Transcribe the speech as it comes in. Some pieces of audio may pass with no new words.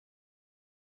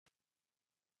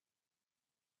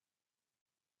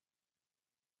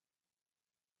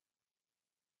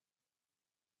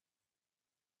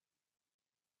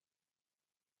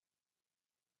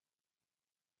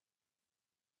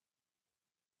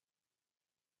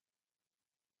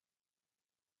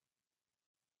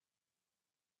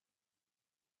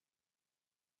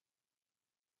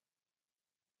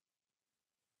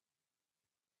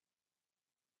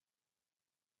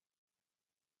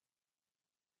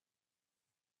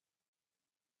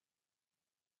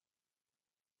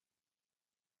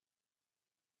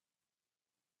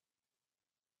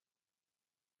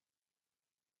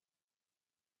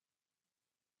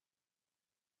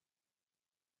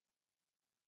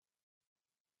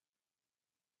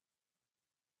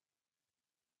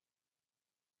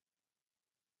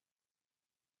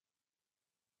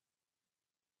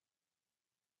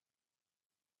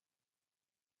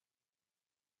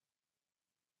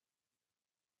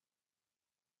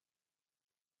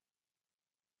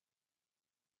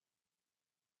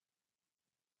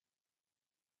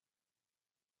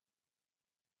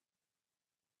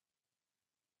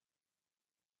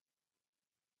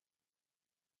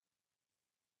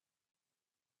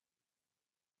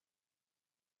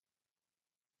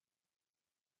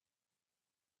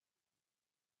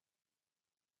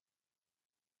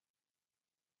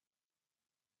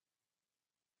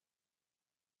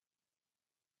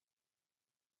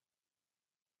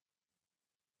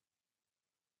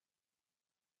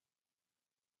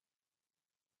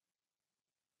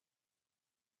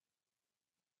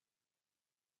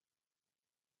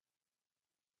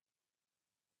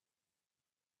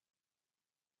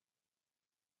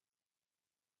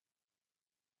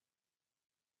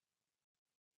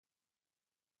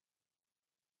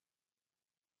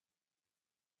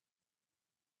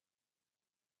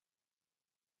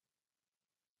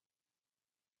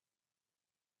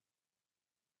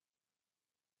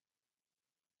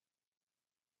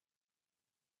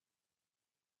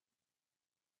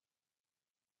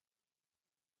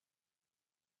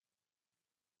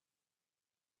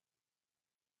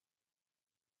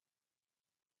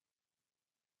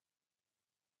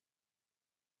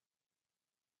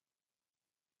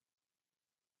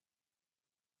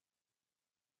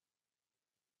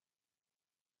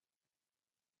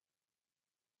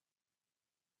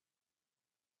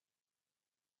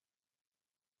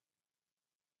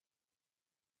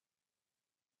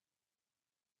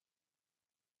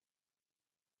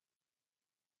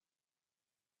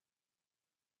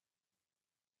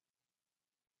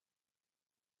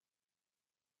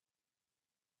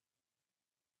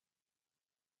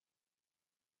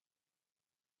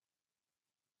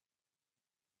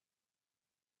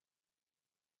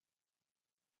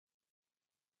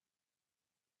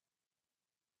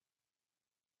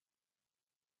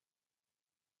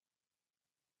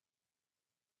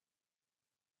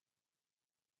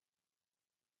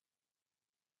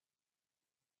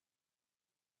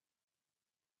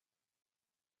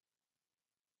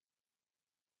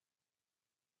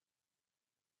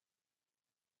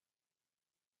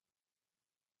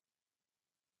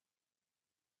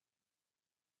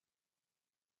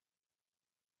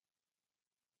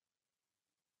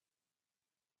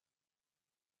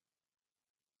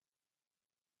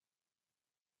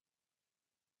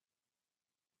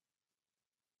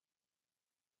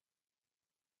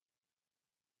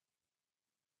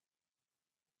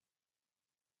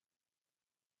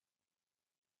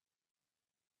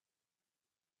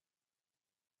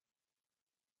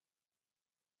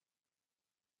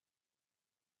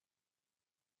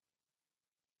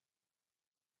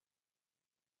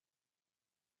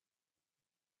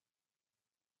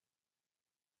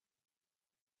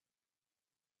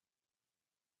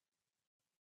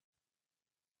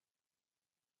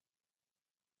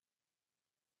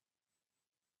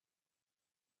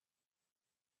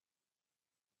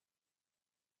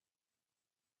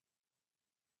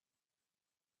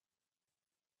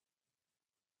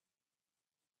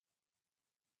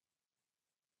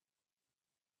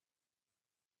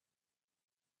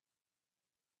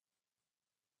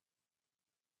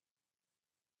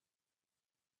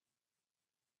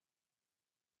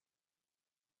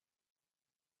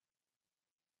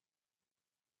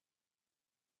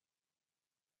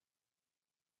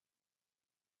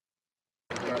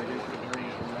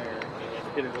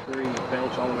hit a three,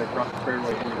 bounce all the way across the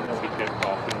fairway, and then he kept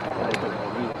off.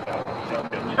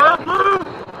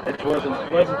 It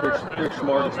wasn't their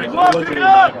smartest. It wasn't any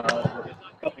guys.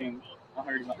 I mean, I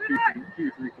heard about two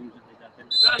or three things that they got there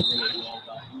really well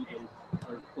about even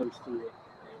or close to it.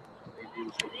 They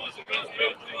do so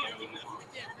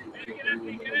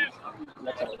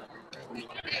that's all.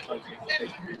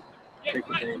 Take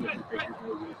the damage and take your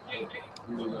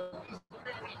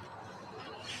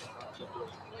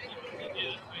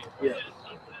yeah.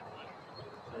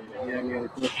 Yeah, any other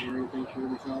questions or anything for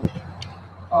yourself?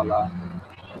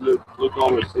 Look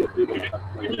always see people. Like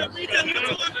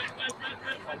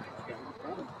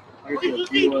I said,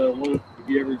 if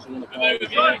you ever just want to call the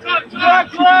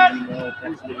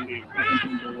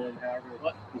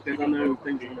because I know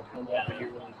things are going to come up and you're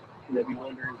going to be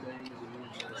wondering things and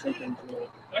some things will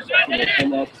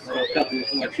come up. A couple of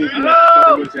like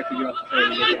check you out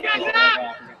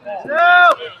the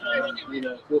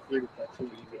feel free to text me.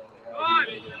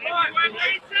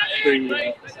 Pretty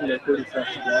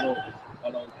flexible.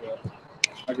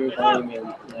 I go home and I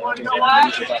think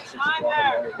about 6 o'clock at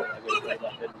night when I go to bed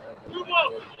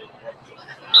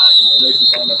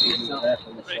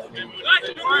about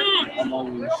midnight. I'm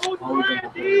always on the phone,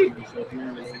 so if you're in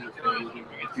anything, if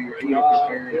you're any of your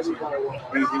parents or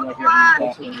anything like that,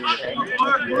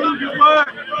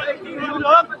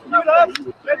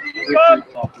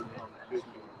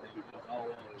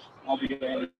 I'll be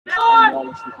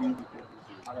honest with you because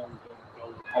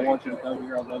I want you to come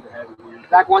here. I'd love to have you here.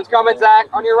 Zach, one's coming, Zach.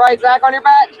 On your right, Zach, on your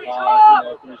back. If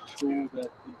there's a school that is a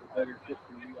better fit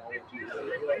for you, I want you to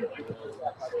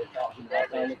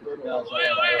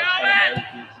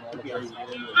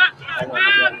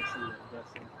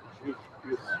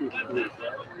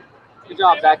Good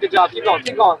job, Zach. Good job. Keep going.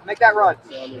 Keep going. Make that run.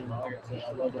 Good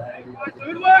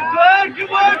work, Glenn. Good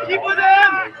work. Keep with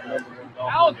him.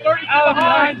 Alan, 30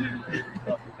 behind.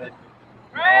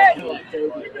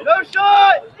 No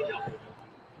shot!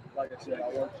 Like I said, I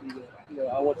want you to,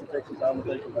 I want you to take some time to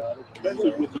think about it.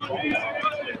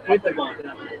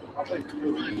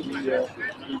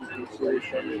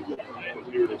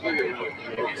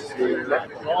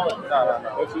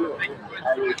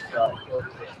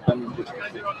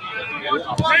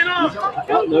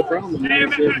 I no problem.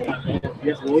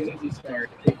 Yes, once you start.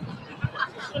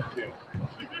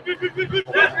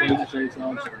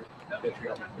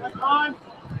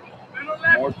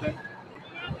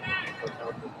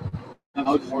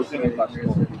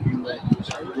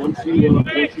 Once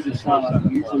you decide,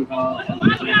 usually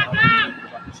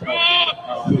it's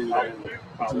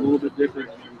a little bit different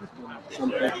than some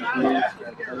places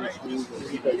at other schools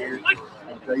that here.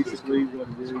 Basically, what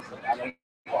it is,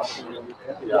 I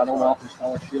don't offer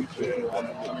scholarships, so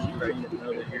I'm ready to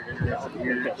know that you're interested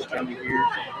here, just come here,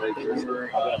 or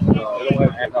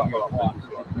have to apply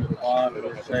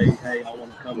or say, hey, I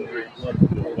want to come there. If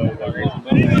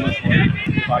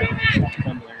I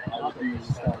come there, I will do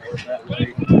scholarship that way.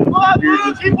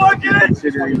 Keep working it!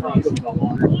 Considering Build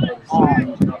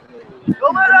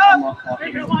it up!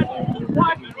 Hey, Lamont,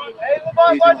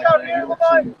 watch out here,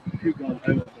 Lamont!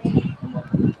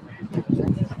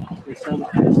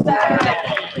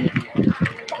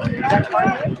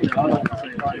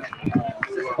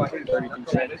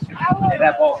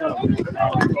 That ball.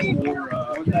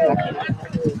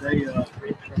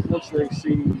 Once they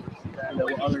see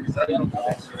other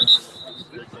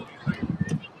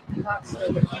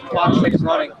Clock is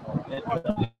running.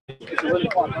 It's a running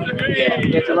clock. Yeah,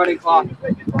 it's a running clock.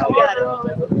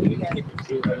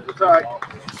 It's all right.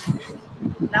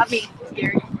 Not me,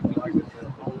 Gary.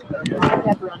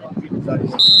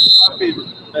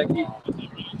 Becky.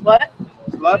 What?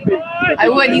 I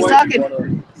would. He's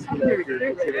talking.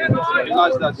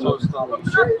 Guys, that's so stubborn.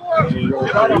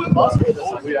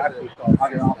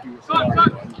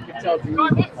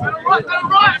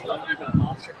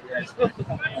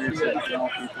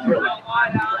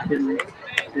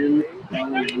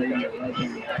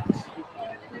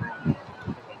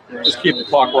 Just keep the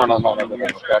clock running on everything,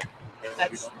 okay?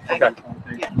 That's Okay.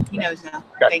 Yeah, he knows now.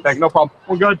 Okay, Thanks. no problem.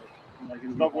 We're good.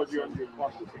 Love what you're doing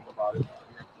about it.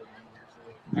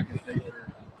 I can pay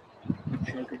for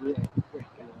a chunk of it.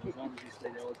 As long as you stay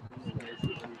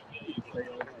eligible,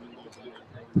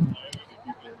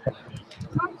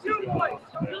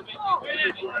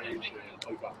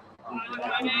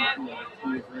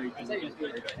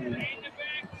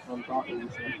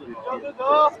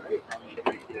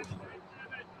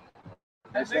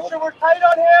 Make sure we're tight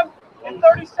on him. In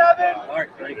 37. All right,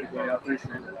 thank you, boy. I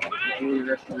appreciate it. Enjoy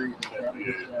the rest of the evening.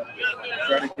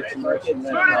 Try to get some rest in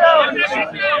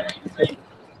that. Keep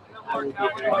with it,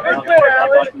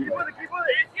 Alex. Keep with it.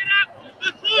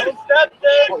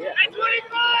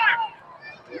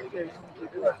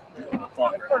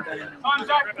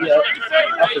 Yeah,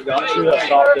 I forgot. She was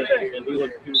soft and he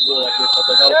was more like this. I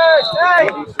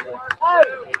was like, oh,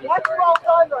 That's wrong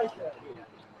time right there.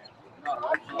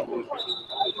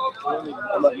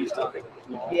 I'm not used to it.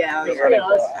 Yeah, I was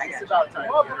It's about time.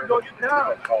 Come on, go get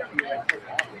down.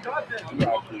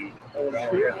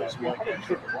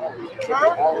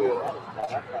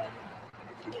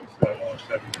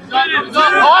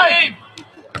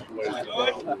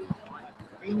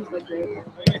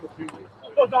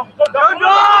 Go, go, go, go,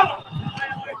 go!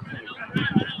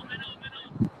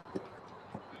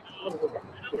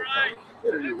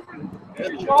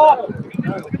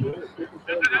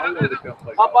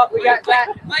 Up, we got that.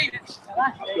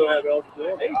 Go ahead, Bill.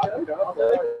 Hey,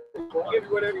 give me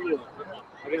whatever you want.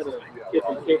 I got a kip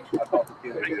and kick. I talked to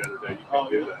Kenny the other day. You can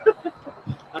do that.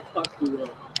 I talked to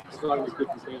Scott was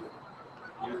cooking sandwich.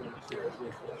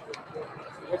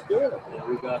 That's good.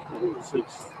 We got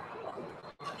 6.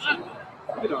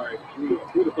 It's all right. We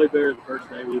would have played better the first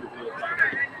day. We would have been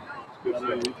good. I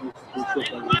mean, we still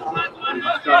played. We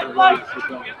started late. We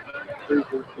got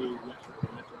 3-14.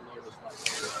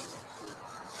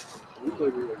 We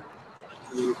played really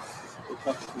good.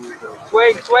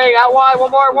 Swing, out wide,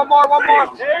 one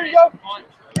more. There you go.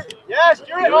 Yes,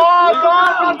 you're it. Oh,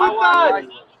 God,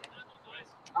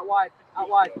 Out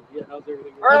wide. Yeah, how's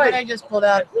everything going? Early. I just pulled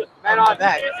out Man on on. my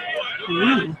back.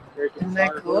 Isn't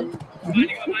that cool?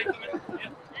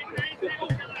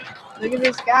 Look at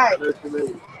this guy. There's too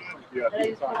many. Yeah.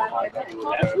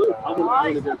 Absolutely. I'm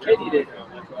going to go Kitty did.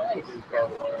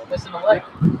 Missing a leg.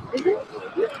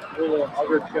 I'll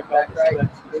go check back right.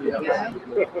 Yeah.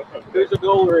 If there's a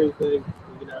goal or anything,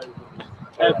 you know,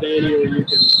 have Danny or you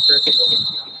can press it.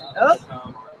 Oh,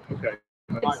 Okay.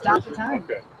 stop the time.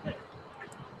 Okay.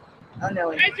 Oh,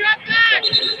 no.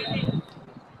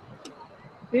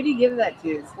 Who do you give that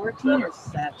to? 14 or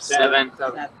 7? 7.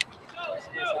 7.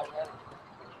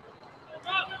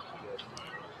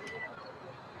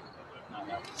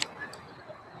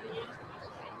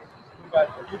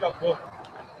 You got both.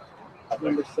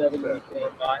 Number 7. Seven.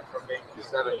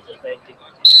 Thank you.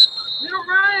 Middle,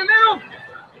 Ryan, middle.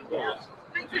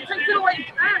 Take it away,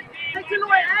 Ed. Take it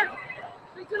away, Ed.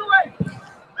 Take it away.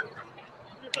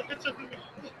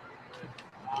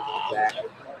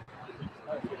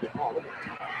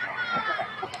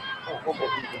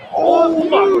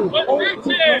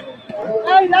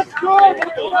 Hey, that's good.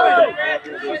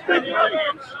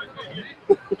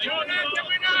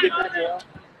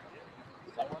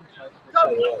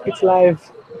 It's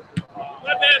live.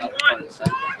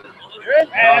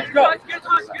 Let's go.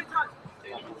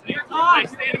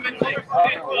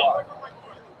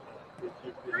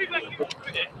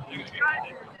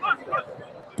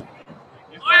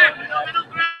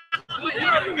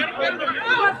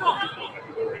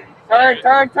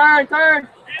 Turn.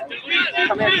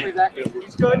 Come here, please, Zach.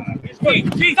 He's good. He's good.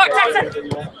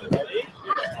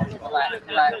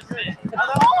 Relax.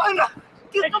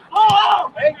 Get the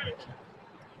ball! Hey,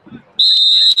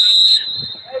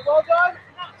 well done.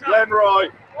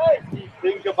 Glenroy,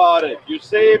 think about it. You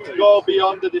see him go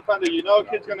beyond the defender. You know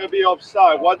kid's going to be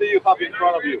offside. What do you have in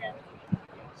front of you?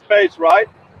 Space, right?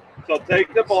 So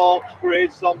take the ball,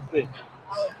 create something.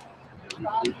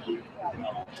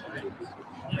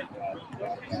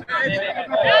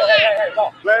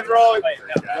 Glenroy.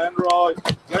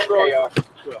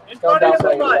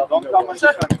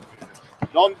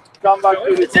 Don't come back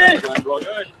to the defender,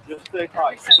 Glenroy. Just stay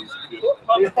high.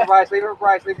 Leave it for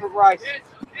Bryce.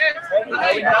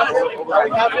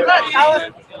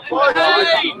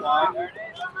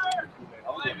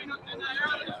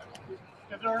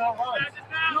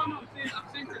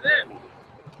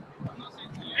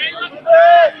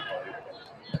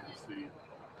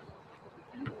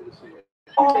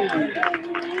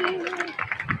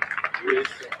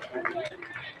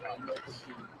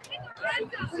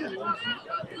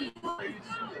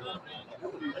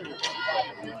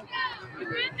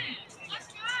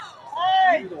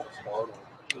 Hey,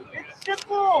 it's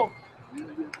simple.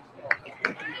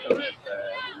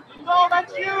 No,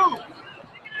 that's you.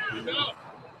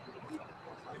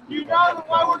 If you know, then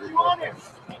why would you want him?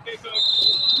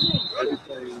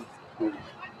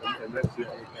 And that's the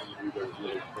only thing you do that's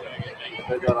really fair.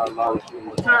 They got a lot of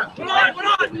people. Come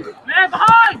on. Man,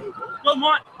 behind. Go,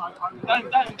 Mont. Done.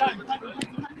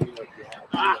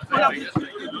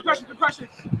 Good pressure.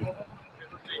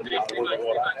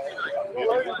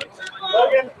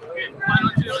 Logan.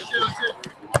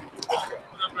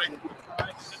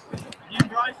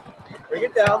 Bring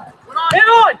it down. Hit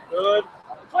on. Good.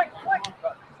 Quick.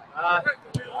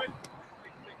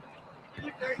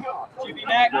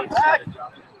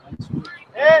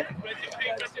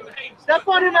 Step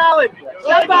on him, Allen.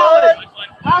 Step, Allen.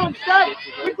 Allen, step.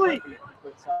 Quickly. Here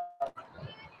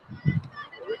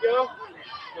we go.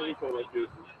 Come on, Blue.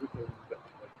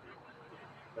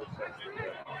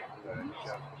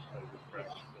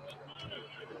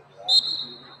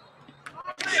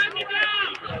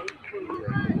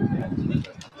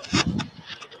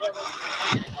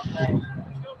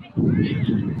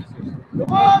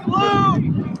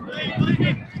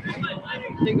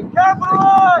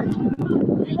 Capitalize.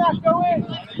 Do not go in.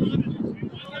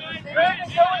 Brandon,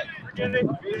 go in. Forget it.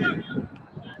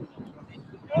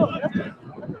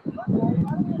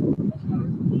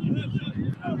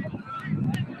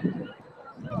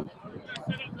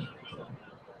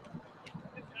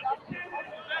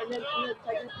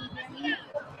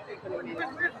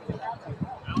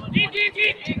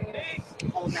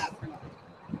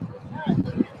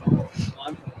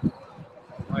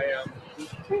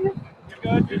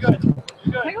 You're good.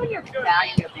 Can I go in your bag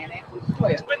and get a Band-Aid?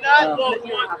 Win that. Good.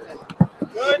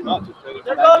 Good.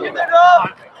 Get that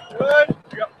up. Good.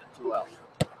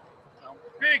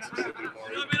 Biggs.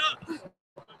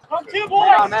 Come two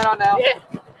boys. Man on now. Yeah.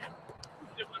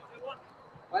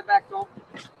 Right back to him.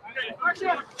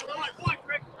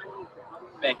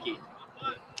 Becky.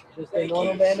 Just a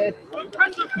normal Band-Aid.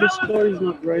 This story's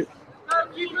not great.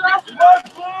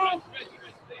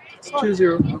 It's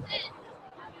 2-0.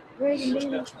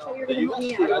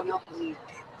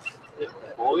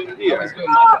 Ball in the air.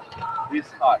 This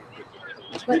high.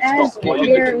 But as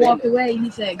Garrett walked away, he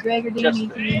said, Greg or Danny,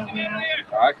 can you help me out?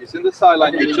 All right, he's in the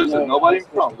sideline. You choose it. Nobody in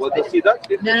front. What does he do?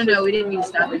 No, we didn't need to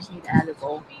stop. We just need to add a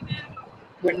goal.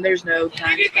 When there's no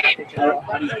time stoppage at all.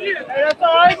 That's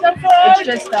all right. That's all right. It's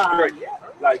just,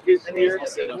 Like he's here,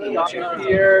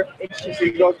 here. it's just, He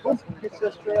goes.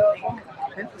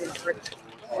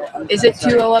 is it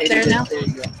 2-0 up there now?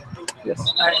 Yes.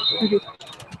 All right.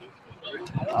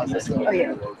 Oh,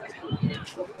 yeah.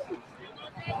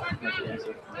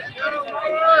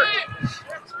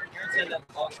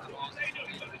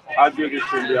 I do this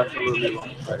should be absolutely wrong.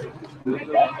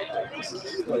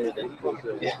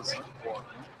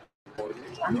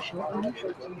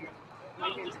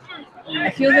 I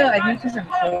feel though, I think because I'm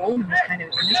cold and just kind of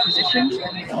in this position, so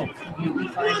I'm like, completely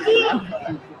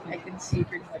fine. I can see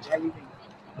pretty much everything.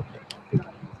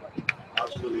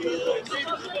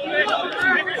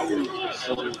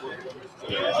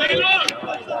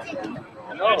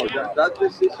 No, that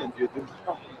decision you do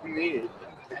not need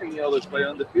any other player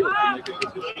on the field to make a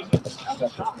decision.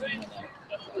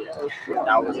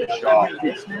 That was a shot.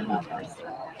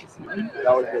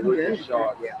 That was a really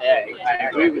shot. Yeah, I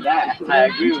agree with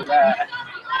that.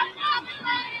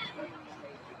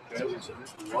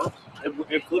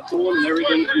 It flipped on and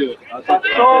everything's good. I think the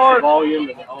volume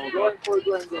and all that.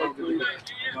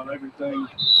 Not everything.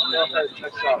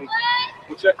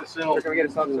 We'll check the cell. Can we get a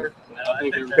sub, sir?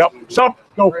 Yep. Stop.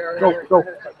 Go.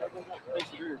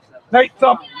 Nate,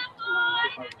 stop.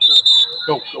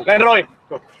 Go. Land it on him.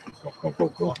 Go.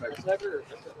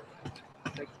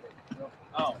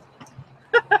 Oh.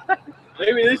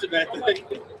 Maybe it is a bad thing.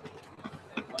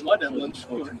 I like that lunch.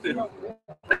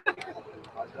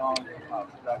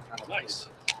 Nice.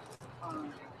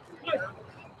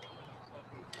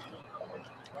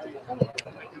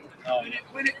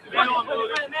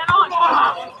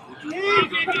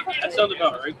 That sounds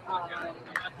about right.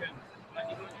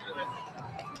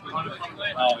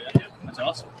 Oh, yeah. That's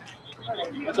awesome.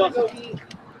 That's awesome.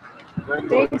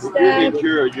 Thanks, Dad.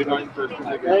 You're not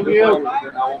interested. Thank you.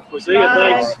 See you,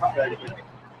 thanks.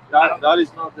 That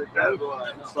is not the guy.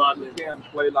 You can't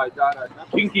play like that.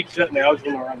 You can keep sitting there. I was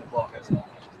going around the block. That's all.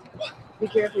 Be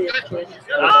careful, your kid.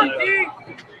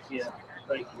 Yeah,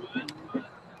 thank you.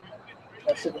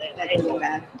 That isn't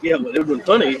bad. Yeah, but it would have been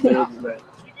funny if it wasn't bad.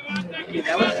 Yeah,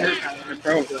 that was her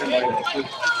time.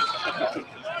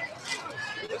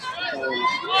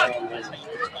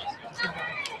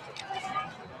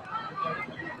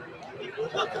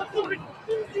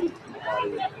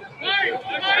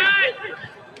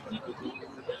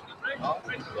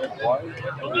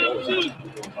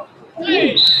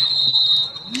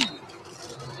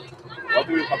 What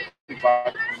do you have to think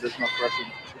back when there's no pressure?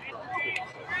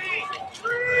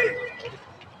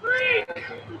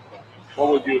 What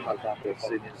would you have done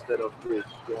instead of Chris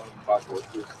going backwards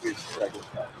to Chris second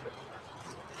time?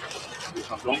 You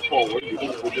have gone forward, you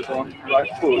have put it on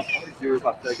right foot, you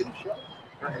have taken a shot.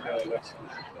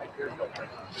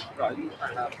 Right.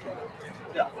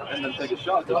 Yeah, and then take a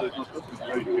shot because there's no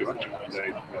pressure.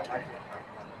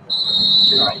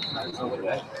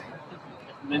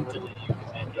 Mentally, you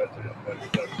can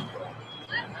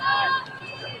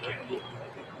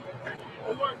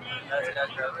Okay,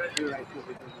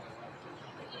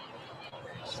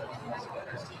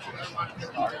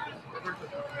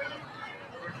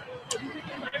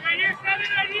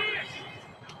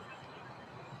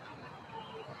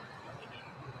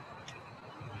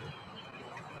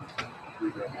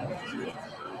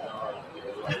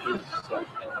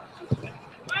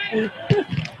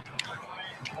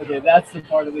 that's the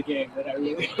part of the game that I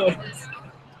really noticed.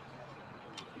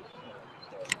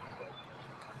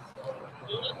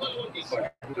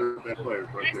 They're the best players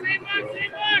right there.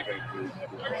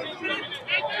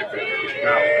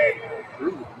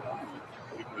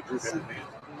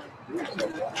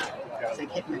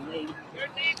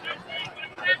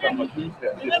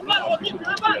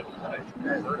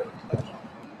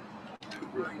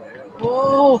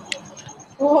 Oh,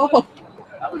 oh.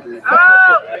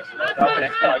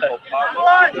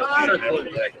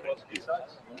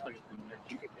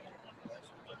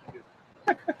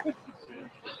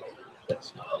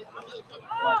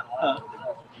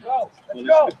 Let's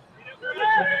go.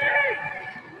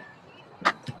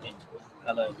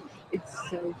 Hello. It's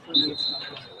so funny.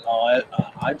 Oh,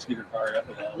 I'd just get her fired up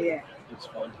about it. Yeah. It's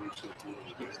fun.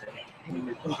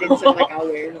 It's like I'll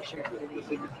wear the shirt.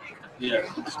 Yeah,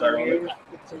 start on it.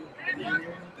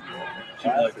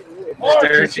 She'd be like, Or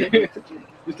stare at you.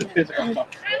 Just to piss her off.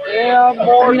 Yeah,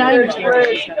 more. I mean, I enjoy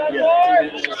it.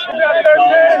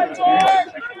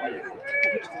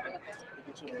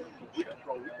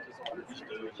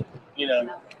 You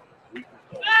know.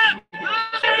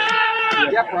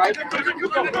 Yep, right.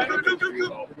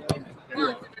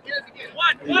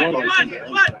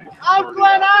 Out,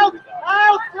 Glenn, out!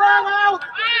 Out, Glenn, out!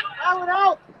 Out,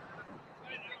 out!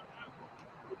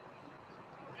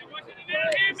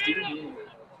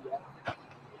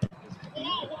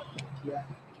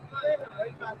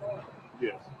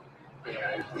 Yes.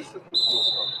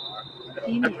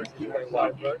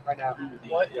 Right now.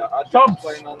 Yeah, I Jump.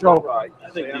 playing on Go. the right. I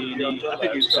think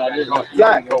he's excited.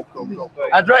 Zach. Go, go, go.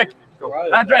 Adric.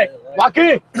 Adric. Walk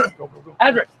in.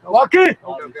 Adric. Walk in.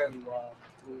 All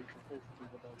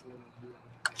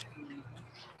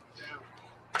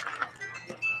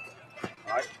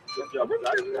right. Good job,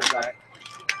 Zach. Good Zach.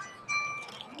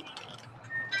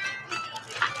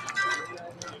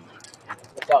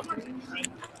 What's up?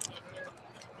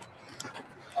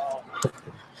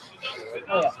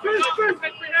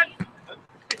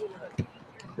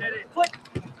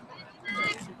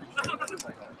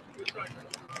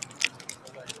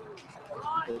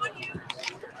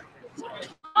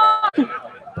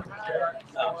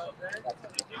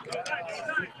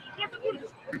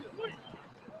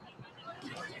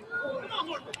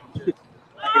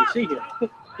 I can see him.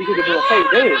 He could have been a fake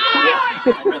there.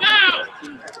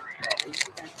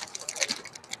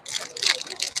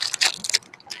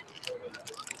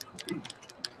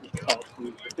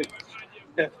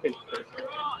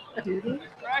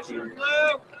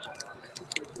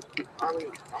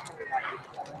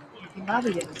 You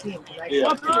probably didn't see him because I Yeah.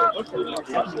 looked at him.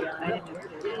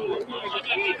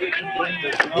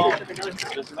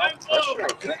 I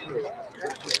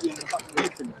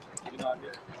didn't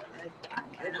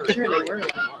I'm sure they were.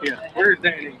 Yeah. Where's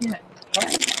Danny? Yeah.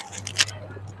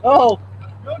 Oh!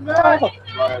 Good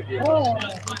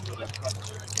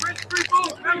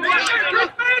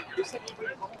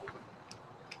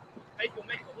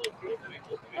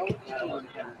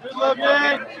luck,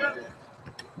 man.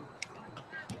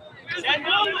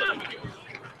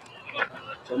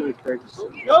 So many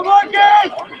practices. Go, Marcus!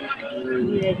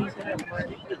 Yeah, he's gonna have more.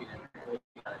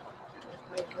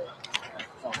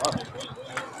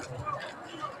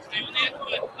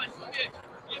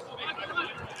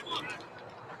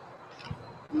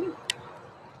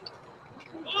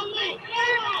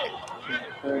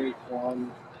 Very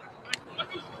fun.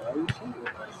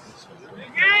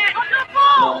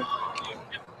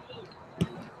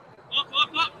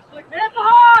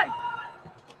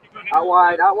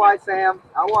 Out wide, Sam.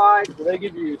 Out wide. Do they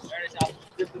give you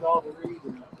scripted all the read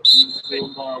and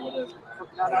Schoenbaum, whatever?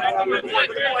 That's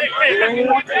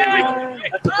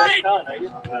the first time, I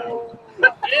guess.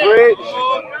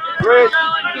 Rich,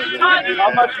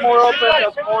 how much more open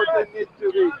does Morton need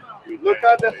to be? Look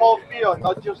at the whole field,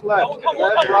 not just left.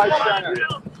 Left, right, center.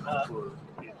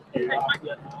 Good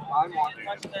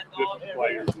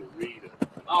players will read it.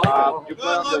 You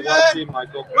play on the one team,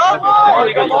 Michael.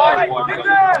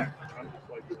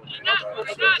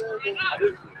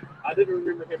 I didn't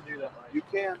remember him do that. You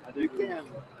can.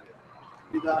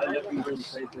 You got it.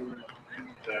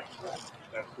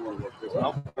 That's sort of what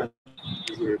they're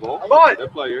Come on. The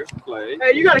player, play.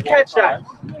 Hey, you gotta catch that.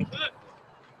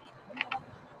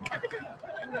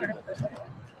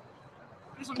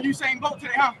 This is Usain Bolt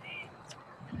today, huh?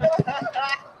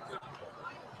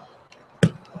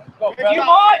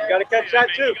 Gotta catch that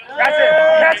too. That's it.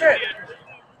 That's it.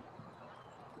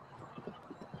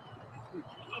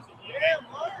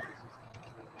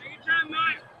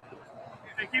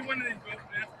 Keep winning these, man.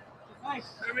 Nice.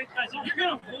 You're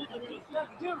gonna hold the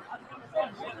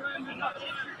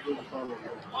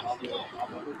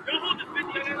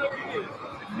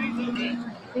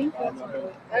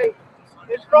Hey,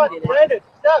 it's front, Brandon.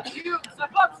 Step.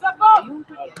 Step up, step up.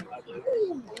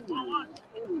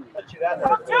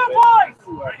 Top 2 boys.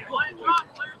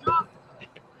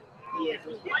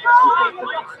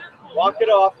 Walk it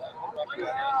off.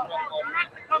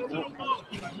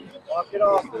 Walk it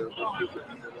off.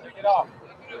 Take it off.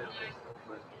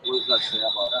 What does that say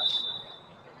about us?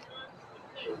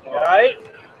 All right.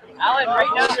 Alan, right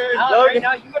now, Logan.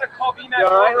 you gotta call B-Mac. You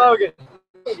all right, Logan?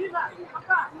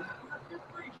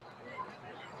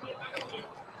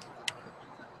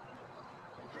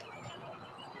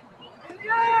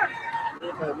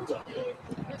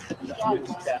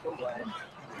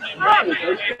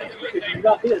 You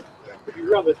got hit. If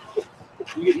you rub it,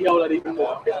 you get yelled at even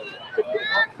more.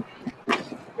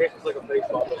 It's like a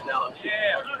baseball, but now.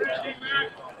 Yeah,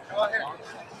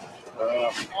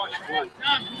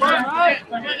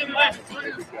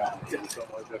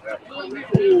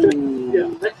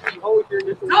 next time you hold your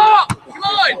initial. Come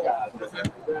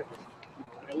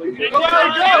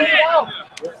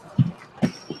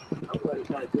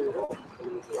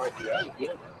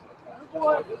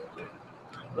on!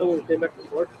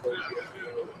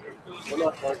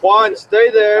 Juan, stay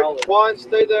there. Juan,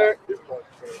 stay there.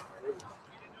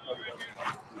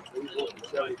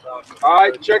 All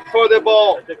right, check for the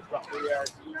ball.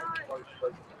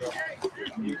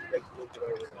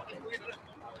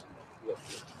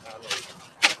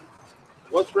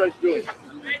 What's French doing?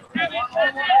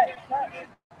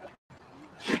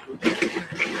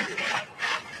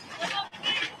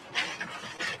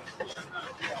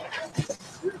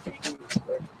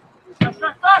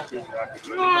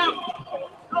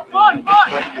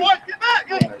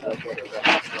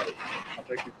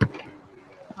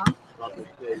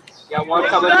 Got one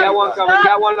coming, got one coming,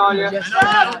 got one on you.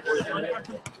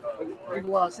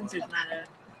 Well, since there's not a.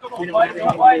 We don't On have your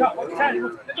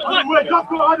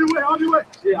way.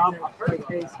 Yeah, I've heard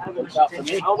about it. I haven't about the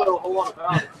name. I don't know a whole lot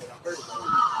about it, but I've heard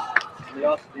about it. They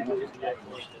also do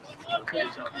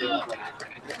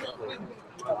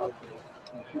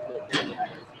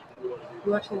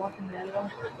You watch The Walking Dead at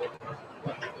all?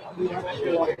 You watch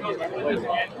The Walking Dead? I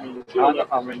don't know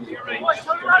how many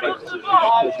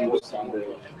because you was on the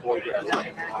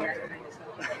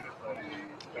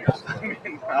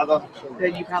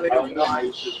Then you probably don't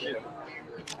watch.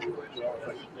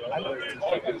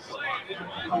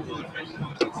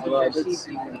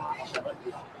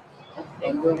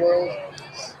 Underworld.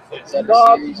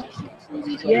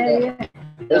 Yeah.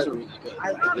 Those are really good. I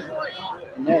like it.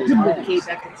 And there's With Kate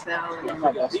Beckinsale. one of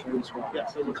my best friends from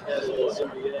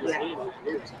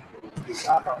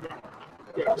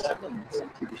some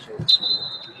TV shows.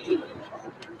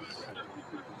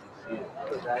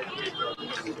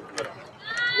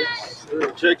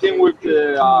 Checking with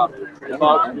the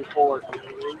box before.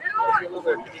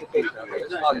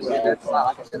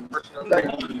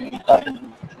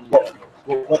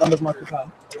 What numbers mark the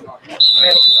time?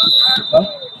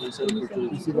 You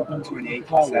see what number?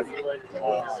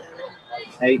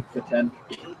 8 to 10.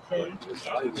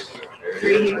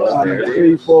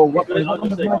 3, 4. What numbers mark the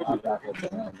time?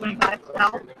 25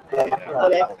 now?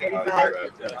 Okay, 35.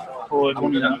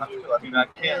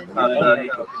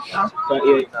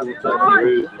 38.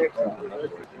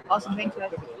 Awesome, thanks,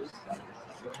 guys.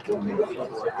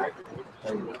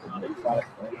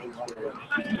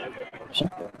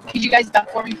 Could you guys duck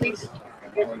for me, please?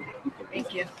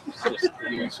 Thank you.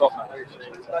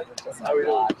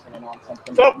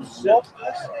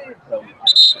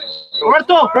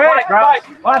 Roberto,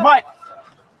 right.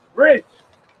 Ready.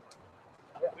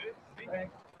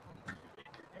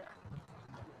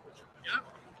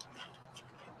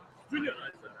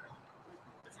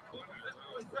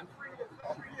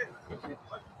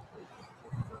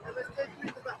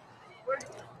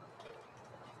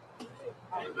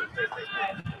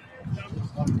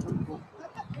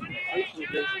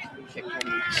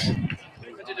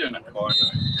 What you doing in the car? I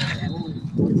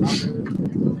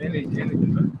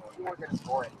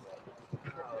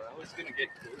was gonna get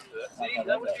to that. See,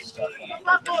 that would be stuff.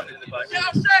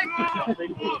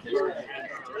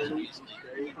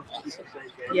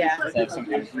 Yeah. Have some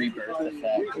kind of rebirth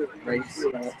effect. Race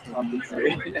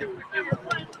compensate.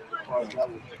 Or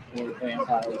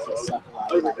vampires that suck a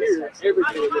lot of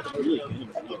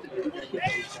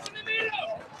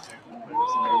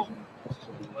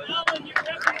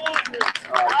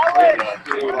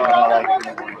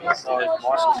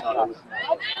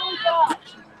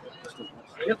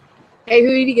Hey, who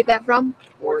did you get that from?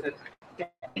 Come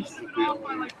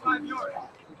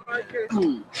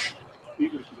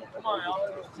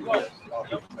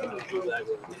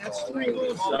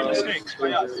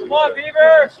on,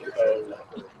 Beaver!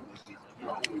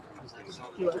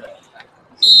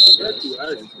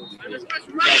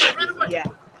 Yeah.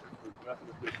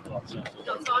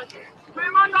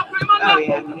 Oh,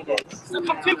 yeah, he did.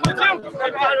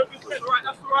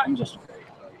 I'm just.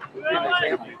 They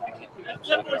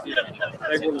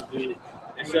want to do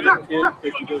instead of 10,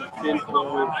 50 goes to 10,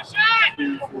 12,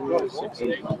 2, 4, 6,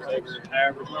 8,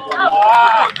 whatever,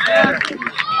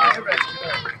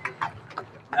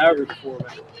 however the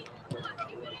format.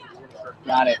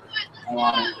 Got it. I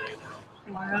want it.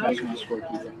 That's my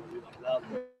scorekeeper.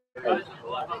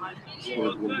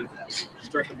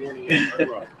 Start the morning.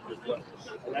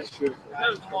 And that's true.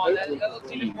 Come on, that little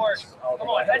team works. Come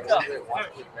on, heads up.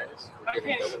 I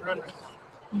can't even run.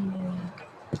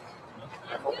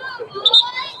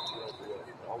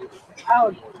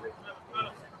 Out.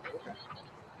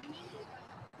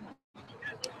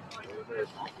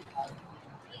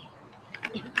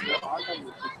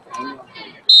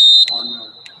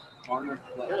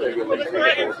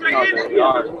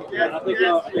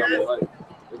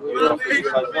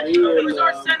 Who's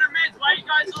our center mids? Why you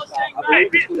guys all staying back?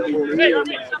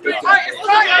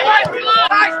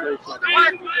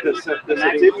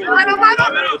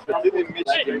 The team in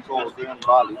Michigan called Grand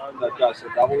Valley. That guy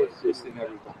said that was assisting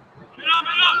everything.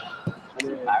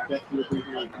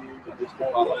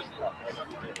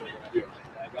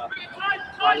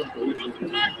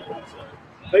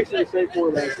 Basically the same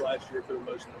format as last year for the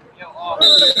most part.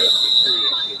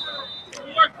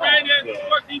 Work, Brandon.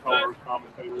 Work, defense.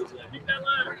 Keep that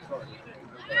ladder.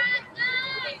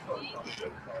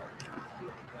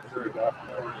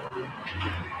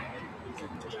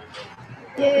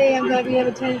 Yay, I'm glad we have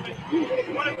a tent.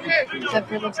 Except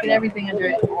for let's get everything under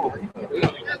it.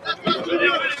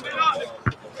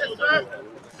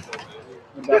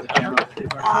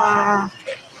 Ah.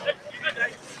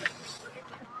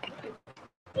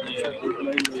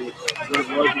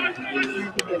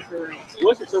 It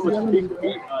wasn't so much people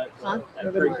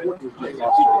at Great Fork was just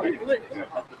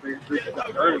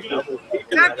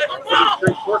lost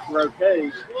Great Fork were okay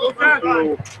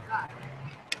until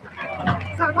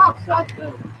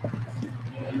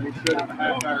and they showed up a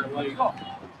half hour late.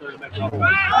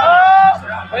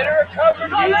 Way to recover,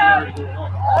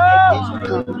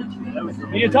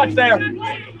 Need a touch there.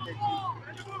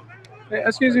 Hey,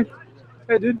 excuse me.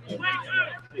 Hey, dude.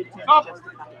 Up.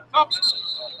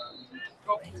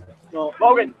 No,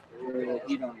 Logan.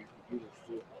 You don't need to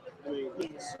do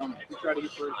this. I mean, we try to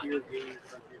get first here.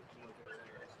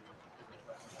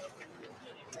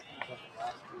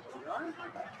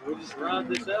 We'll just ride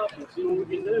this out and see what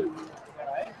we can do.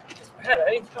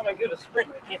 Anytime I get a sprint,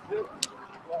 I can't do it.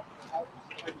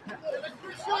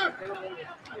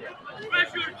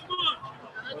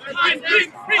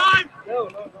 No.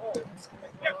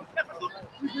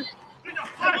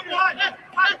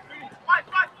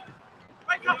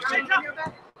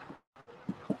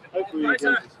 Hopefully it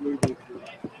goes smoothly.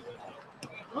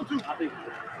 I think.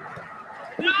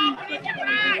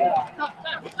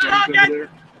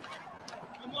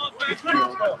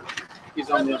 He's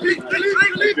on the other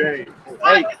side.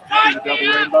 Hey, double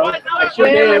rainbow. I sure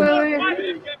did. Wait.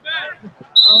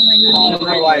 Oh my goodness.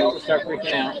 My wife will start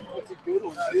freaking out.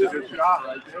 Good shot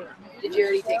right there. Did you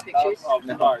already take pictures?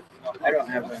 No, I don't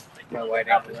have my white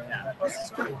out.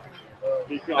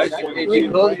 Did you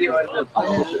close the other?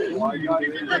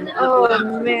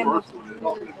 Oh man.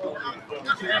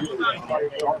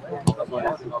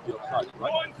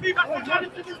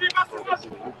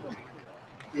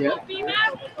 Yeah.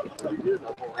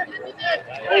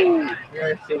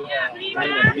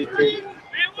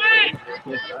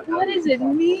 What does it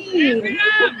mean?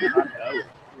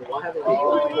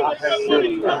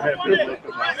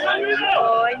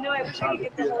 Oh, I know. I wish I could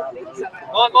get the whole thing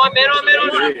somehow. On, man.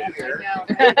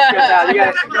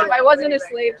 If I wasn't a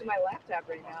slave to my laptop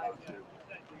right now.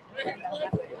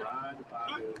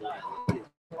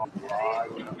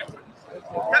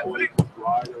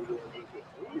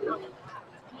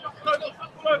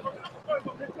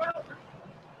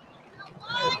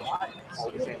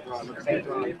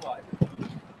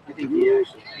 I think he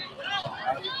actually.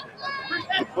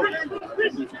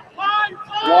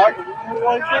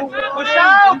 Push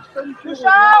out! Push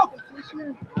out!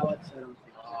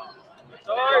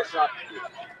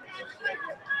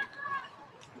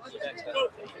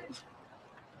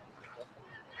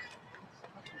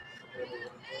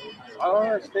 I don't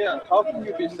understand. How can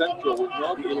you be central with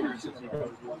not being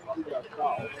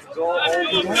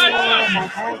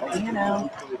You know.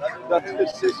 That's the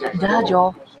system. Duh,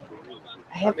 Joel.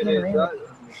 I have panorama.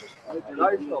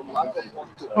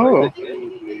 Oh.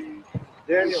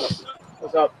 Daniel,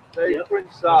 what's up? Take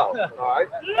Prince out, all right?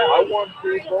 I want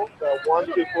people that want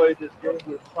to play this game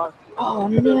with practice. Oh,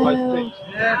 You know, I no. think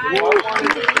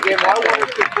I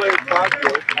wanted to play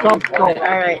practice. All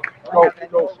right.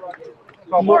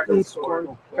 Go, Martin scored.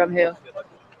 From who?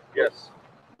 Yes.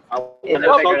 I Yeah, want a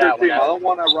soccer team. I don't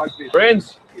want a rugby.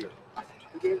 Friends.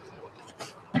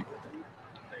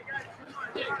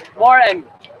 Morning.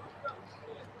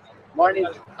 Morning.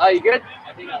 Oh, you good?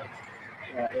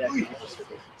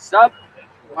 Sup?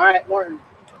 All right, Morton.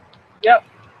 Yep.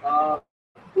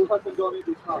 Who has to go in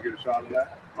this house? Get a shot of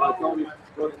that.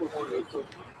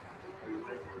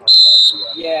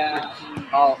 Yeah.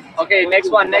 Oh, okay. Next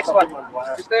one. Next one.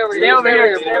 Stay over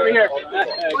here. Stay over here.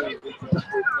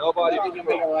 Nobody.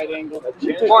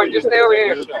 Morton, just stay over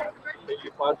here.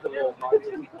 Martha,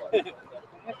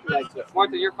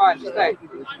 you're fine. Just stay.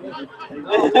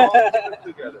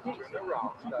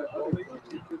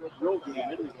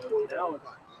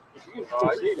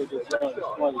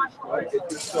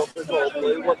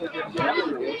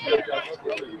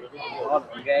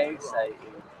 Okay, excited.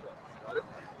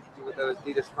 With those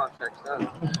Adidas contracts done.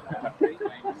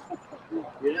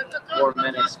 4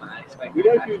 minutes, man. I expect We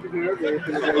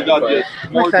got this.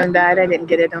 My phone died. I didn't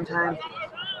get it on time.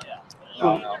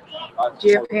 Do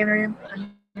you have panorama?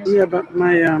 Yeah, but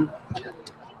my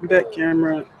back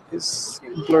camera is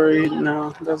blurry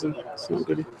now. It's not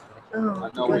good. Oh,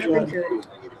 what happened to it?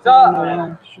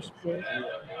 It's just blurry.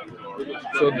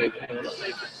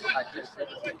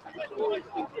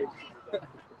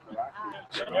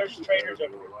 There's trainers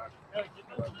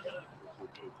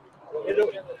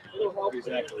It'll help.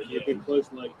 Exactly. You've been close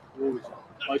like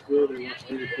good and watch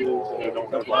the tools and don't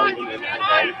have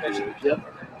Yep.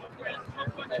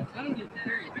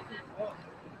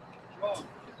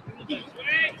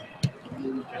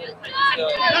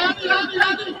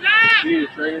 You need a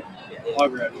trainer? I'll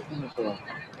grab it.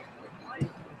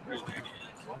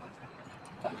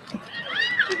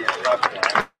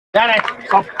 Got it.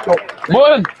 Go.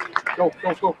 Morning. Go.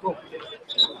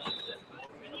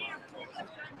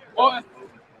 Morning.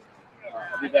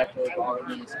 I'll be back for a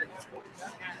minutes.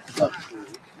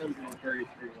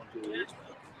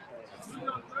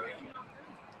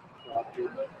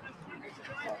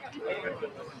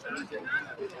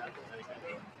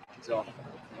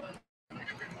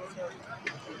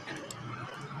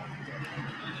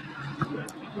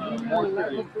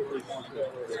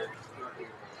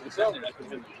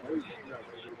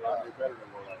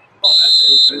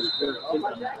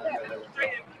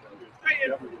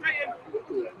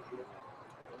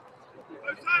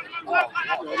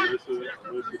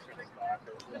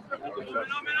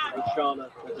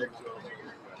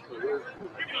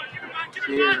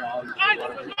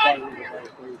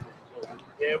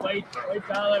 Yeah, wait,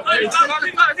 Tyler, wait.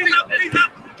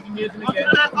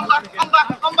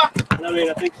 I mean,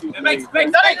 I think she's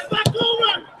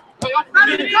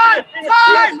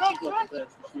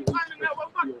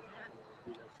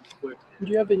Do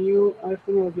you have the new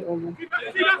iPhone or the old one?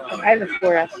 I have a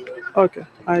 4S. Okay,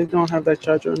 I don't have that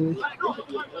charger on me.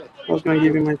 I was gonna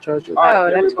give you my charger. Oh,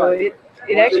 that's cool.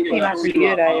 It actually came out pretty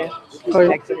good. I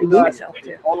texted it myself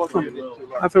too.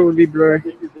 I thought it would be blurry. I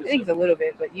think it's a little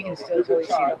bit, but you can still totally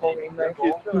see the whole rainbow.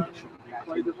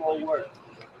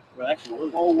 Well, actually,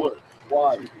 it was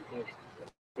why?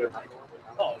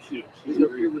 Oh, shoot.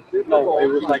 No, it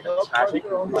was like a tactic.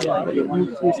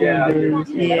 Yeah.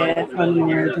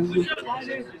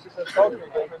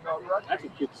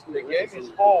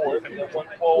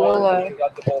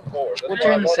 We'll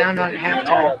turn the sound on at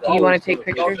halftime. Do you want to take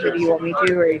pictures, or do you want me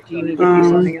to, or do you need to do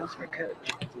something else for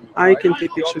coach? I can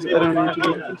take pictures. I don't need to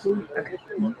do anything. Okay.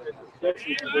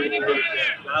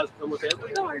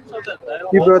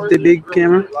 You brought the big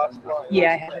camera?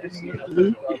 Yeah, I have it here.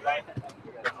 Mhm.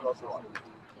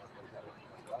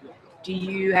 Do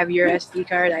you have your SD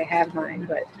card? I have mine,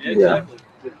 but Yeah.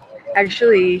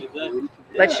 actually,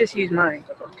 let's just use mine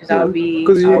because I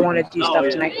want to do stuff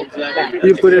tonight with that.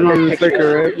 You put it on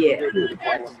Flickr, right? Yeah.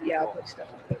 Yeah, I'll put stuff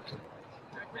on Flickr.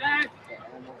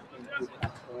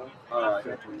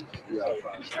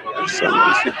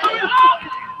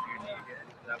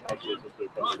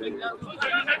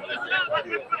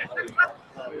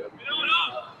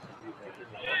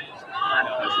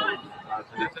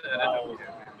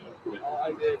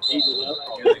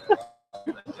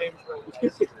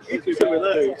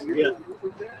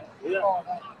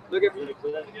 Look at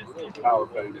Power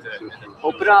phase system.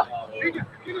 open up.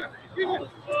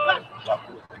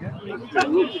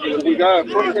 We got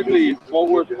a perfectly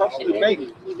forward pass to make.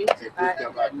 Hey,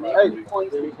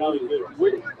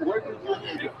 where did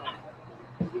you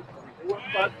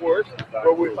backward,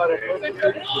 where we had a perfect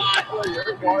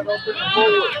player wide open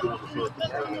forward.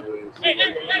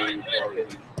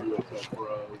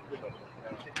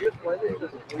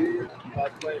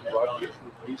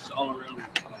 He's all around.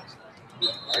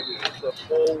 It's a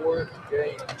forward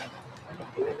game.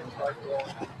 It's like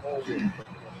going forward.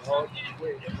 Not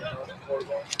swing, not going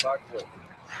backward.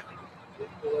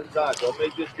 Simple as that. Don't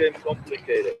make this game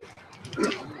complicated.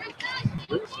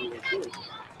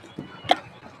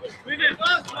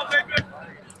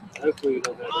 Hopefully,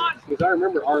 because I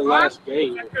remember our last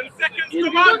game ended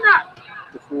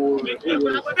before it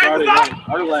was Friday night.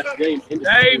 Our last game ended.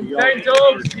 Same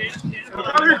Jones.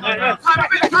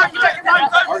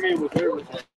 Our game was there with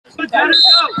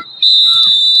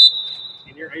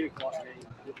and your 8 o'clock game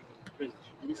didn't finish.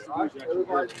 You used to lose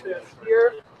after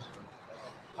Here.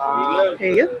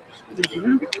 There you go.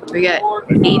 We got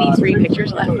 83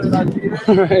 pictures left.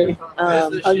 Right.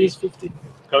 I'll use 50.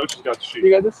 Coach has got the sheet.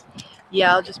 You got this?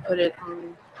 Yeah, I'll just put it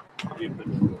on. You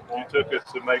took it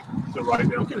to write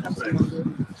down the mistakes.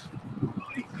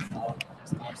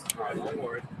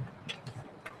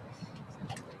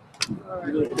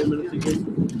 You know, 10 minutes ago.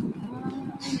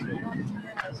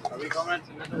 Are we going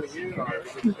to WVU or?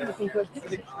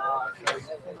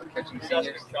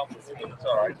 It's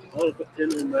all right. I'll put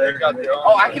 10 in there.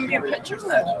 Oh, I can be a pitcher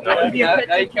then. I can be a pitcher.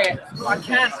 No, you can't.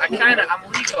 I can.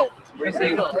 I'm legal.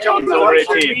 John's over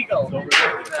 18. legal. No,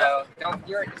 don't.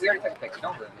 You already took a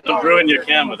picture. Don't ruin your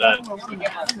cam with that.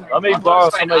 Let me borrow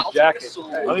somebody's jacket.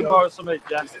 Let me borrow somebody's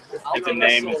jacket. I think the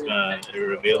name is going to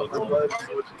reveal it.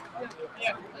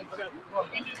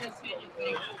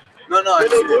 No.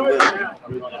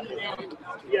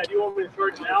 Yeah, do you want me to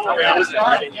start now?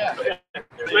 Yeah.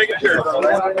 Making sure.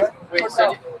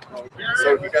 So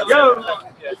you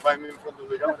got find me in front of the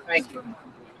window. Thank you.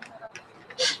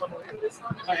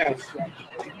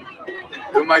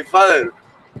 To my father.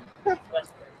 You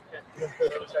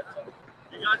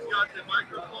guys got the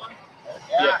microphone?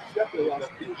 Yeah.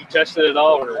 You tested it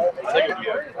all, or I think it'd be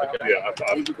okay. Yeah, I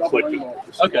clicked it.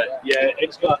 Okay. Yeah,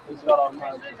 it's got all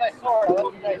mine.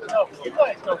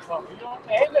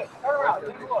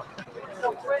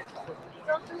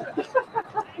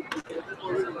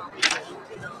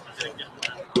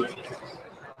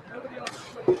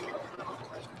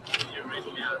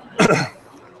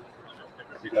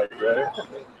 You guys ready?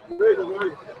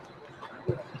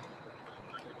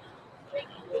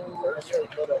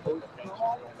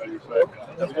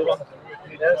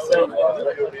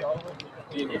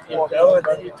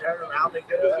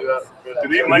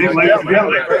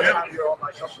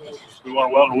 We want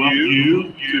to welcome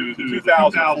you to the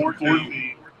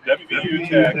 2014 WVU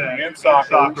Tech Men's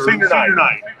Soccer Senior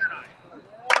Night.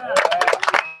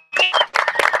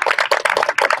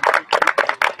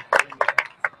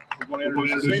 We're going to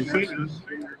introduce the seniors,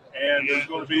 and there's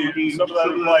going to be some of the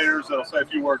other players that'll say a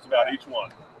few words about each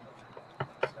one.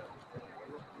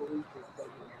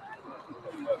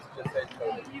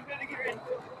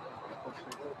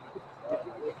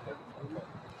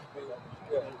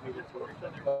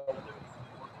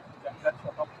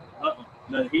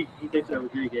 No, he thinks that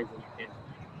was your game when you can.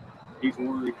 He's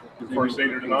worried. First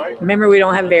senior tonight. Remember, we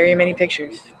don't have very many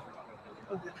pictures.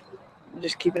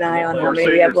 Just keep an eye on how First many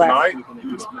we senior have left.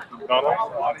 tonight.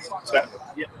 Donald. Set.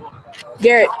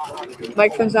 Garrett,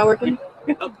 microphone's not working?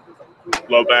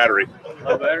 Low battery.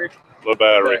 Low battery? Low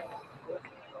battery.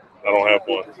 I don't have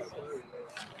one.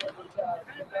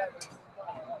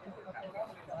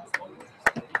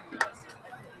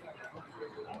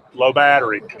 Low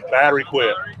battery. Battery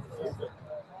quit.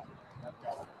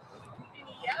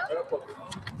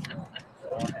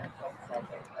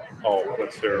 Oh,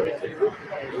 that's terrible.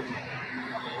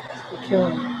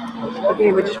 Killing me.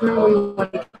 Okay, but just remember we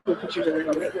want to take pictures of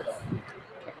everybody.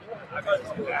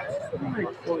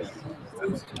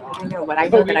 I know, but I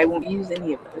know that I won't use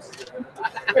any of those.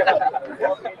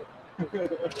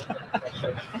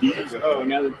 Oh,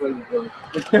 now they're playing.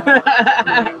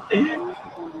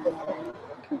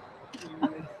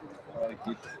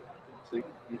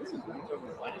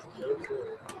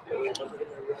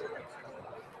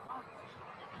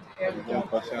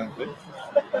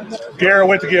 Garrett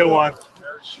went to get one.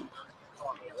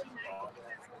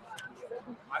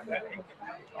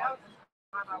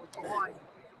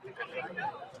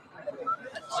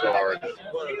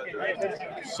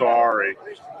 Sorry.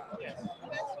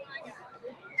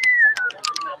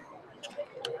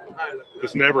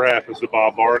 This never happens to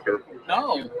Bob Barker.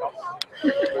 No.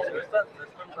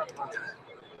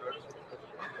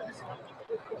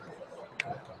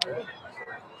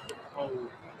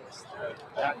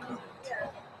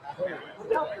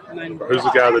 Who's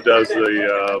the guy that does the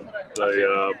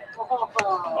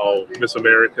Miss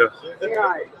America?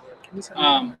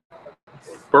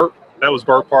 Burt. That was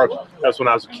Burt Parks. That's when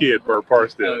I was a kid. Burt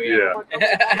Parks did. Oh, Yeah.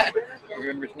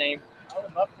 Remember his name?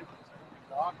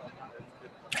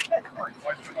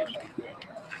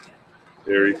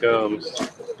 Here he comes.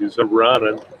 He's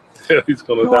running. He's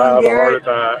going to die of a heart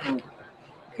attack.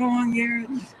 Come on, Garrett.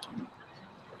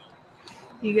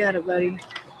 You got it, buddy.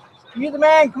 You're the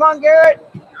man. Come on, Garrett.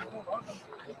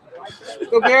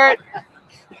 Go, Garrett.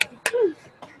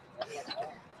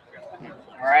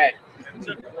 All right.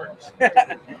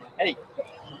 Hey.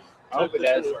 I hope it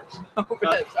does. I hope it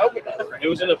does. I hope it does. It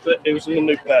was in the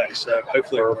new pack, so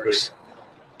hopefully it works.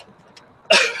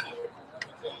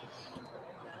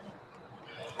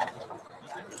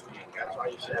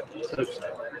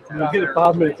 We'll get it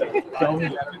 5 minutes.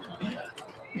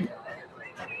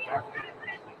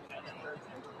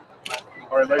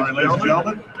 All right, ladies and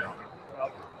gentlemen.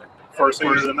 First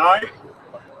senior of the night.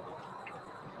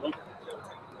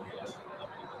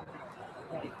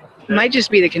 It might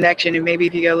just be the connection, and maybe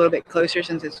if you go a little bit closer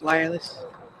since it's wireless.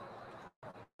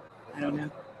 I don't know.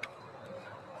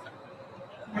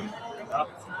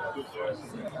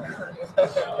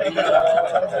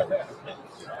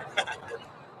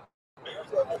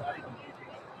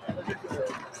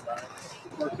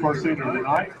 First senior of the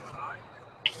night.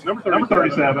 Number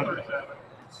 37.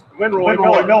 Winroy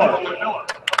Miller.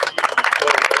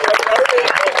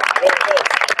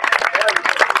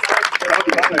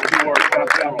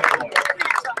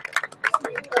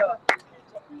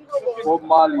 Bob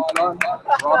Marley, son,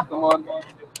 Rastaman,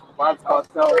 Vance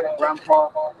Cartel, Grandpa,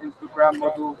 Instagram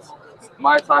model,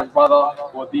 my size brother,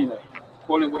 or Dino.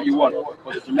 Call it what you want,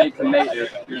 but the Jamaican native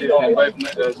who lives in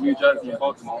both New Jersey and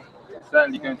Baltimore is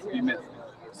certainly going to be missed.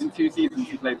 In 2 seasons,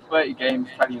 he played 30 games,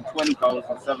 tallying 20 goals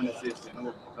and 7 assists in all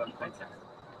of them playing.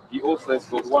 He also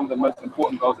scored one of the most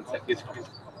important goals in Tech history,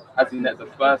 as he net the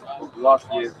first of last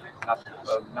year's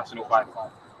national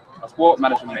final. A sport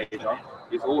management major,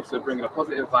 he's also bringing a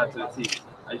positive vibe to the team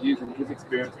and using his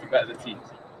experience to better the team.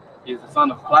 He is the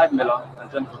son of Clive Miller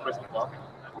and Jennifer Christopher,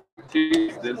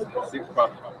 2 sisters and 6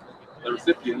 brothers. The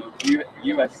recipient of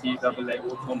USCAA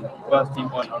All-Tournament First Team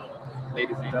Honor.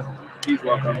 Ladies and gentlemen, please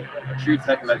welcome a true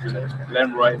Tech legend,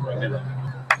 Glenroy Miller.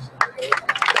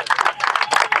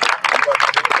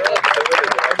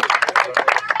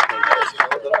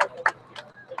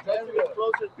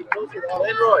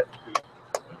 Glenroy.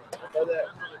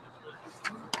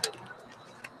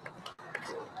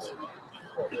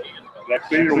 Next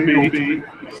senior will be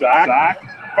Zach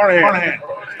Carnahan.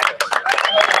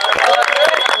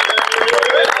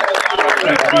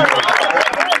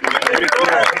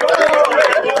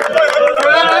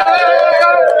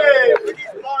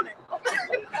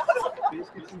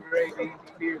 Biscuits and gravy,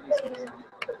 beer this morning.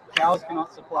 Cows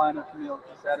cannot supply enough milk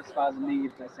to satisfy the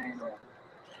needs of this animal.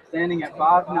 Standing at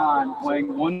 5'9",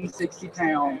 weighing 160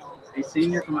 pounds, a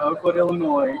senior from Oakwood,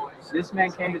 Illinois, this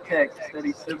man came to Tech to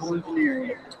study civil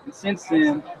engineering, and since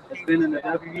then has been in the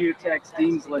WVU Tech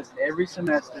Dean's List every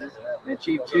semester and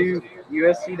achieved 2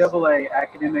 USCAA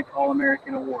Academic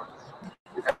All-American Awards.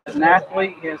 As an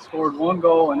athlete, he has scored 1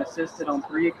 goal and assisted on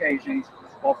 3 occasions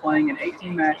while playing in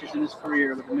 18 matches in his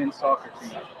career with the men's soccer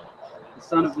team. The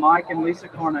son of Mike and Lisa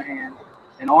Carnahan,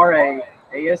 an RA,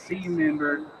 ASCU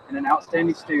member, and an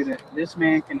outstanding student, this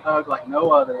man can hug like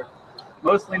no other.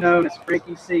 Mostly known as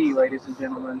Freaky C, ladies and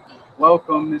gentlemen.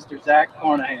 Welcome, Mr. Zach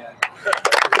Carnahan.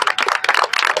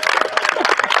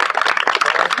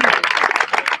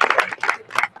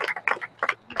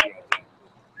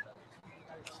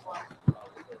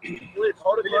 Please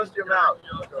hold it close to your mouth.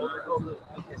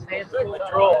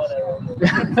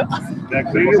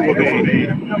 Next senior will be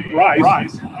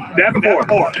Rice Davenport.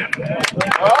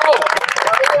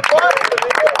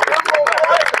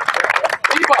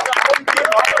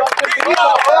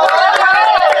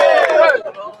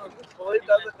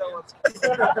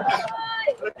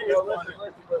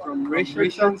 From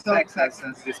Richardson,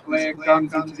 Texas, this player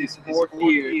comes into his 4th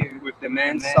year with the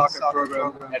men's soccer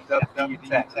program at WVU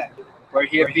Tech, where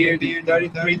he appeared in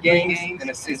 33 games and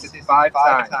assisted 5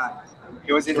 times.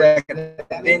 He was in the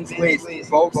Dean's List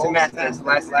both semesters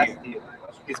last year.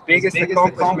 His biggest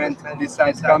accomplishment,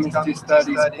 besides coming to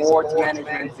study sports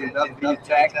management in WVU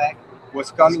Tech,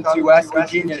 was coming to West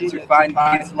Virginia to find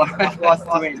his lost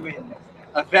twin,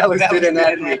 a fellow student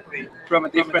athlete from a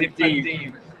different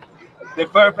team. the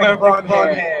purple blonde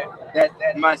hair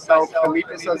that myself, Felipe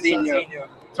Saldino,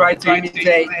 tried to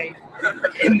imitate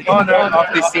in honor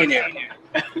of the senior.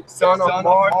 Son of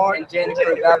Mark and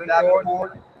Jennifer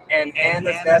Davenport and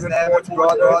Anna's Davenport's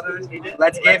brother.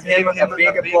 Let's give him a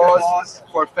big applause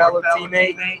for fellow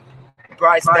teammate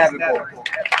Bryce Davenport.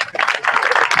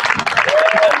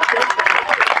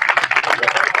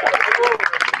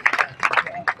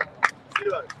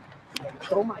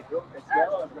 Oh my goodness,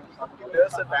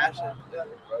 Sebastian.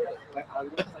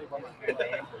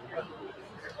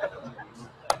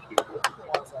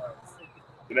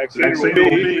 The next senior will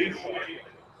be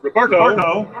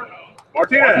Roberto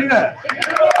Martinez.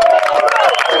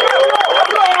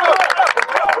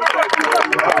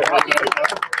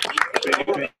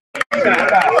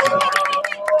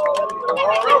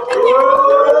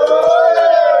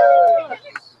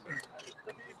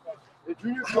 The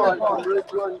junior college from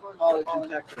Ridgeland College in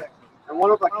Texas, and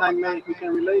one of a kind men who can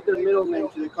relate their middle name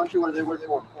to the country where they were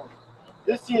born.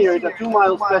 This senior is a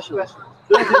 2-mile specialist.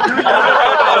 This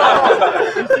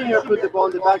senior put the ball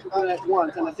in the back of the net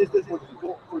once and assisted for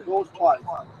goals twice.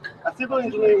 A civil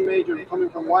engineering major coming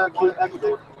from Guayaquil,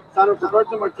 Ecuador, son of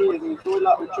Roberto Martinez and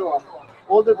Zoila Ochoa,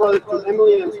 older brother to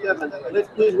Emily and Stephen. Let's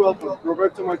please welcome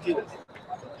Roberto Martinez.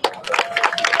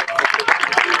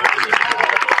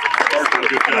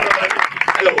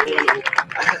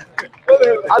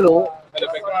 Hello.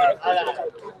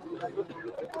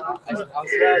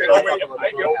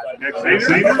 Next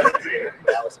senior,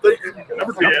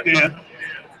 number 10,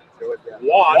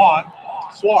 Juan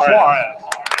Suarez.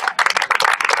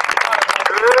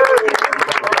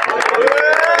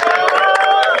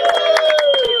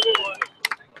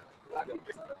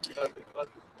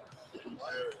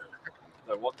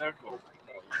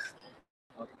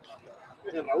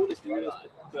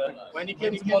 When he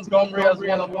came to Montgomery as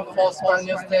one of the first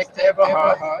Spaniards Tech ever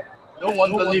heard, no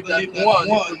one believed that one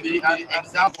would be an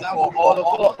example for all of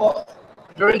us.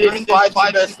 During this 5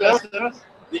 semesters,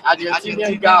 the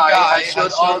Argentinian guy has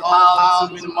showed all how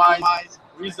to minimize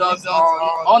results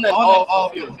on and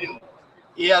off the field.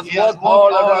 He has worked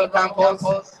all around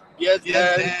campus, get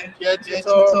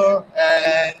tutor,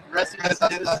 and resident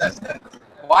assistant,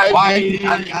 while being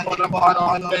an important part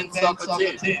of the Penn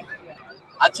soccer team.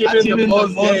 Achieving the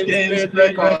most games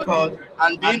played record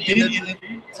and being in the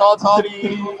top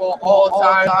 3 for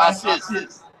all-time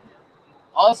assists.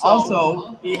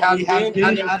 Also, he has been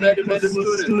an incredible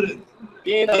student,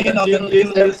 being on the dean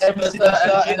list every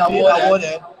semester and being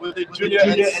awarded with the junior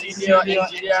and senior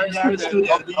engineering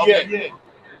student of the year.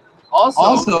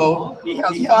 Also, he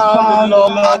has found the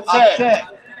love of tech,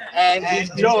 and his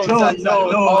jokes are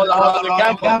known all around the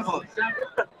campus.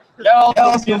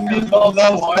 Girls can be love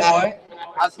boy,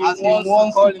 as he wants to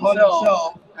call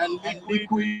himself, and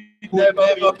liquid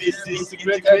never be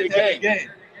disintegrated again.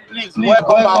 Please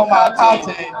welcome our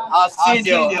captain, our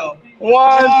senior,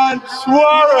 Juan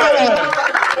Suarez.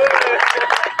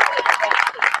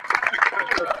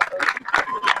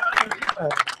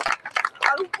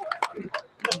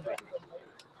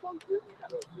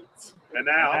 And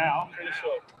now,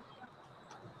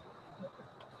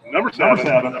 number 7,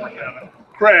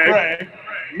 Craig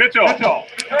Mitchell.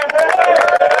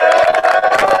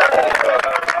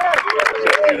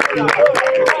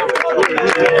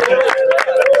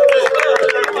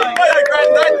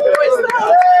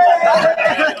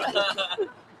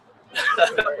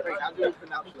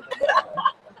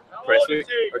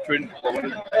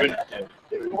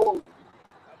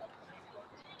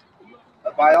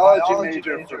 A biology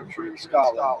major from True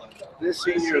Scholar, this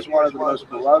senior is one of the most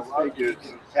beloved figures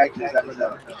Texas ever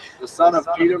known. The son of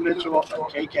Peter Mitchell and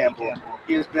Kay Campbell,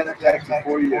 he has been at Tech for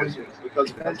 4 years.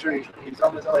 Because of injury, he's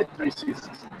only played 3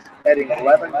 seasons, adding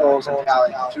 11 goals and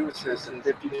tallying 2 assists in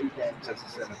 52 games as a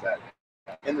center back.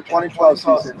 In the 2012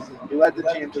 season, he led the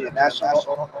team to the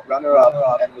national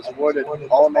runner-up and was awarded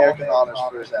All-American honors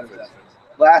for his efforts.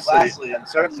 Lastly, and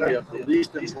certainly of the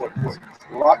least importance,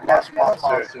 the Loch Ness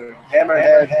Monster,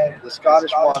 Hammerhead, the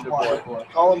Scottish Wonder Boy,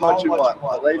 call him what you want.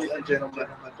 But ladies and gentlemen,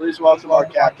 please welcome our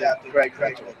captain, Craig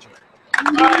Mitchell.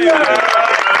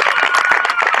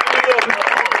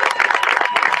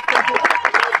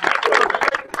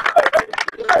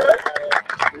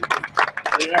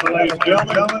 Ladies and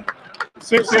gentlemen,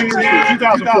 6 seniors for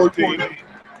 2014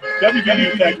 WVU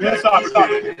Tech men's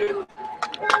soccer team.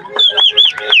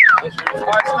 All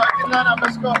right, starting lineup.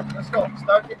 Let's go.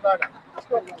 Starting lineup. Let's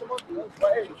go. Come on.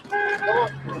 Hey, come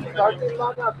on. Starting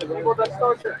lineup. The people that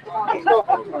started. Let's go.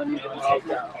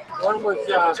 One was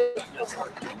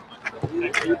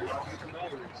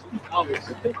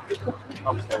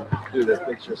Do that,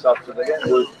 fix yourself to the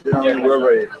game. We're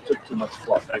ready. It took too much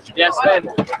fluff. Yes, Ben.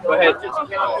 Go ahead.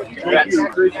 Congrats.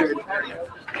 Appreciate it.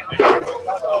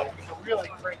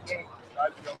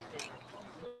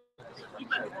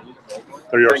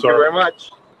 There you are, Thank you sir. very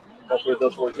much. Hopefully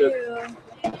those were good.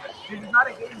 I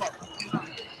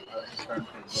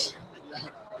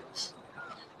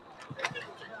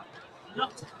know.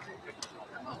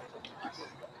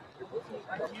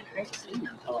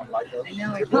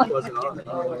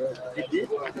 It did.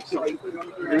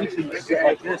 They used to sit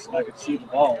like this, and I could see the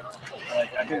ball.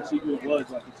 Like I couldn't see who it was,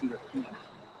 but I could see their feet.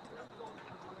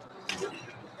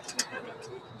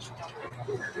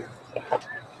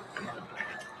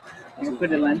 You put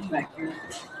the lens back here.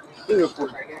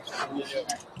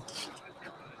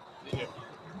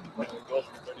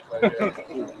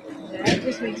 That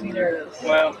just makes me nervous.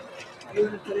 Well, You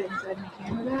want to put it inside my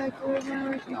camera bag for an hour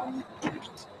or something?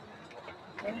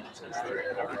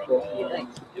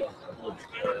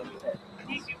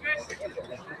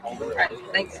 Alright,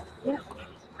 thanks. Yeah.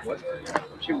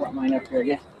 should want mine up here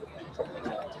again.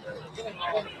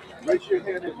 Raise your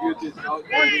hand if you did not.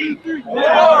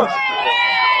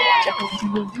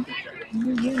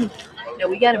 No,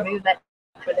 we gotta move that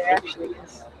for there actually.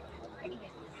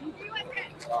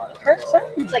 Because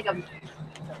it's like a.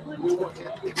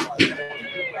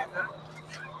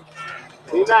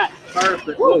 See that?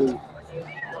 Perfect. Whoa.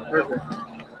 Perfect.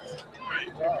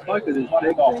 Look at this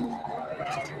big thing.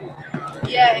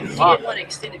 Yeah, and you didn't want to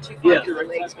extend it too far Yeah. because the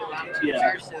legs go out to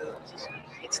Yeah. so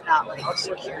it's not like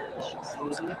secure.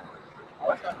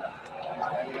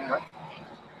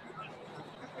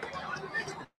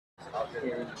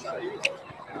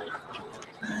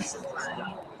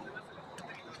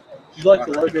 You like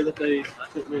the logo that they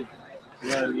put me?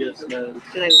 No, yes, no. Do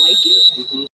they like it?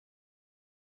 Mm-hmm.